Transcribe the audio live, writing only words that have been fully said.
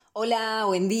Hola,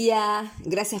 buen día.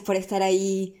 Gracias por estar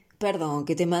ahí. Perdón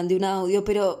que te mande un audio,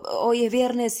 pero hoy es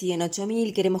viernes y en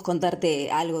 8000 queremos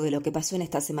contarte algo de lo que pasó en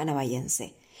esta semana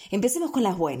bahiense. Empecemos con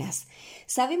las buenas.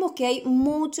 Sabemos que hay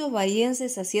muchos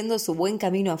bahienses haciendo su buen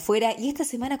camino afuera y esta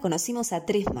semana conocimos a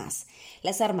 3 más.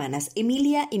 Las hermanas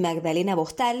Emilia y Magdalena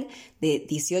Bostal, de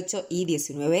 18 y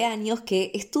 19 años,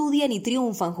 que estudian y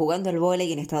triunfan jugando al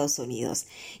vóley en Estados Unidos.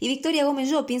 Y Victoria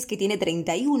Gómez Llopins, que tiene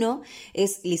 31,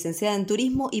 es licenciada en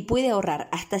turismo y puede ahorrar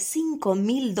hasta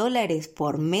 $5.000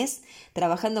 por mes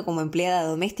trabajando como empleada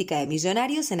doméstica de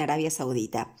millonarios en Arabia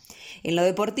Saudita. En lo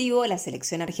deportivo, la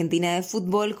selección argentina de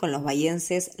fútbol, con los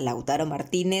bahienses Lautaro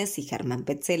Martínez y Germán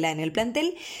Petzela en el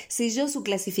plantel, selló su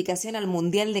clasificación al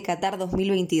Mundial de Qatar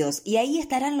 2022 y ahí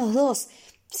estarán los dos,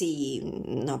 si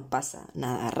no pasa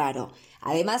nada raro.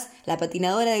 Además, la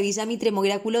patinadora de Villamitre,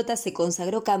 Moira Culota, se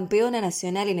consagró campeona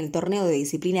nacional en el torneo de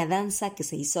disciplina danza que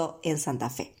se hizo en Santa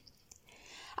Fe.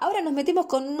 Ahora nos metemos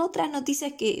con otras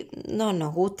noticias que no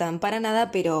nos gustan para nada,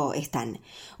 pero están.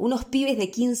 Unos pibes de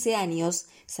 15 años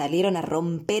salieron a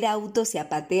romper autos y a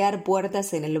patear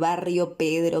puertas en el barrio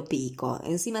Pedro Pico.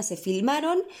 Encima se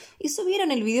filmaron y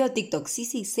subieron el video a TikTok. Sí,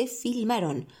 se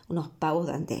filmaron. Unos pavos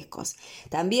dantescos.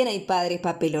 También hay padres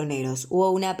papeloneros. Hubo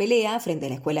una pelea frente a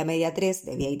la Escuela Media 3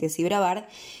 de Vieites y Bravar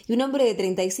y un hombre de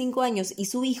 35 años y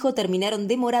su hijo terminaron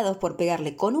demorados por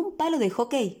pegarle con un palo de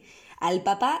hockey al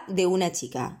papá de una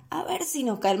chica. A ver si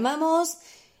nos calmamos.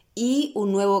 Y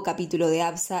un nuevo capítulo de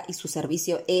ABSA y su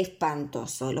servicio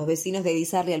espantoso. Los vecinos de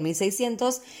Bizarri al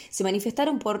 1600 se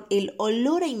manifestaron por el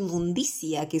olor a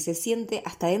inmundicia que se siente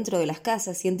hasta dentro de las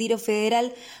casas y en Tiro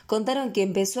Federal contaron que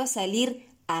empezó a salir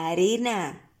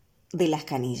arena de las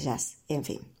canillas. En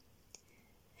fin.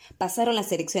 Pasaron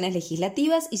las elecciones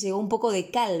legislativas y llegó un poco de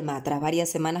calma tras varias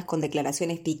semanas con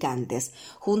declaraciones picantes.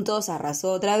 Juntos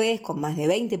arrasó otra vez con más de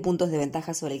 20 puntos de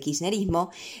ventaja sobre el kirchnerismo.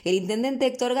 El intendente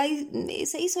Héctor Gay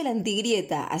se hizo la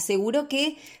antigrieta, aseguró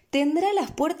que tendrá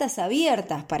las puertas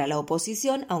abiertas para la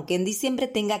oposición, aunque en diciembre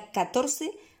tenga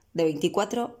 14 de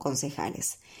 24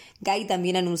 concejales. Gay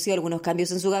también anunció algunos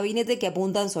cambios en su gabinete que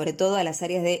apuntan sobre todo a las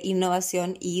áreas de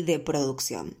innovación y de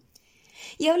producción.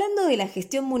 Y hablando de la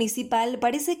gestión municipal,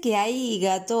 parece que hay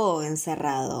gato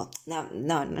encerrado.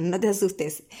 No te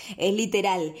asustes. Es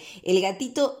literal. El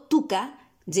gatito Tuca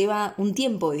lleva un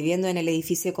tiempo viviendo en el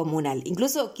edificio comunal.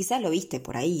 Incluso quizás lo viste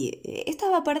por ahí.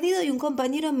 Estaba perdido y un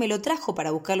compañero me lo trajo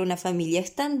para buscarle una familia.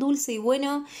 Es tan dulce y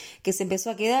bueno que se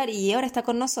empezó a quedar y ahora está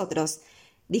con nosotros,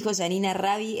 dijo Janina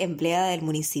Rabi, empleada del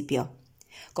municipio.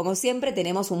 Como siempre,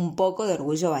 tenemos un poco de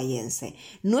orgullo bahiense.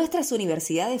 Nuestras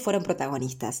universidades fueron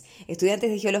protagonistas.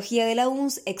 Estudiantes de geología de la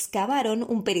UNS excavaron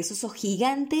un perezoso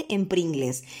gigante en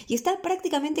Pringles y está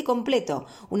prácticamente completo,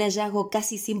 un hallazgo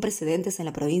casi sin precedentes en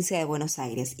la provincia de Buenos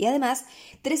Aires. Y además,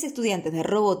 3 estudiantes de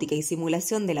robótica y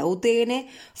simulación de la UTN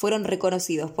fueron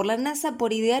reconocidos por la NASA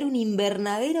por idear un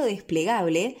invernadero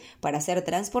desplegable para ser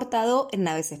transportado en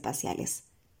naves espaciales.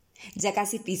 Ya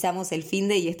casi pisamos el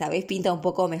finde y esta vez pinta un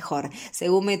poco mejor.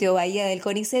 Según Meteo Bahía del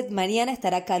CONICET, mañana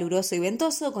estará caluroso y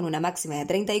ventoso con una máxima de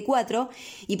 34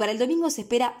 y para el domingo se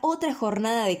espera otra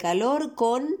jornada de calor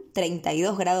con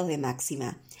 32 grados de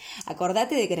máxima.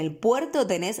 Acordate de que en el puerto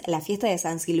tenés la fiesta de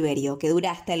San Silverio, que dura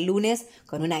hasta el lunes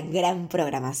con una gran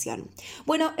programación.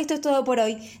 Bueno, esto es todo por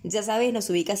hoy. Ya sabés, nos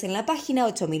ubicás en la página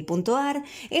 8000.ar,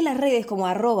 en las redes como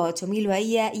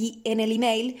 @8000bahía y en el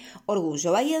email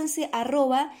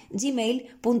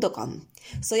orgullobahiense@gmail.com.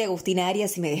 Soy Agustina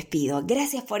Arias y me despido.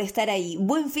 Gracias por estar ahí.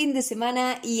 Buen fin de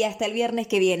semana y hasta el viernes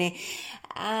que viene.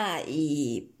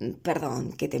 Y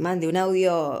perdón que te mande un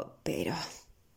audio, pero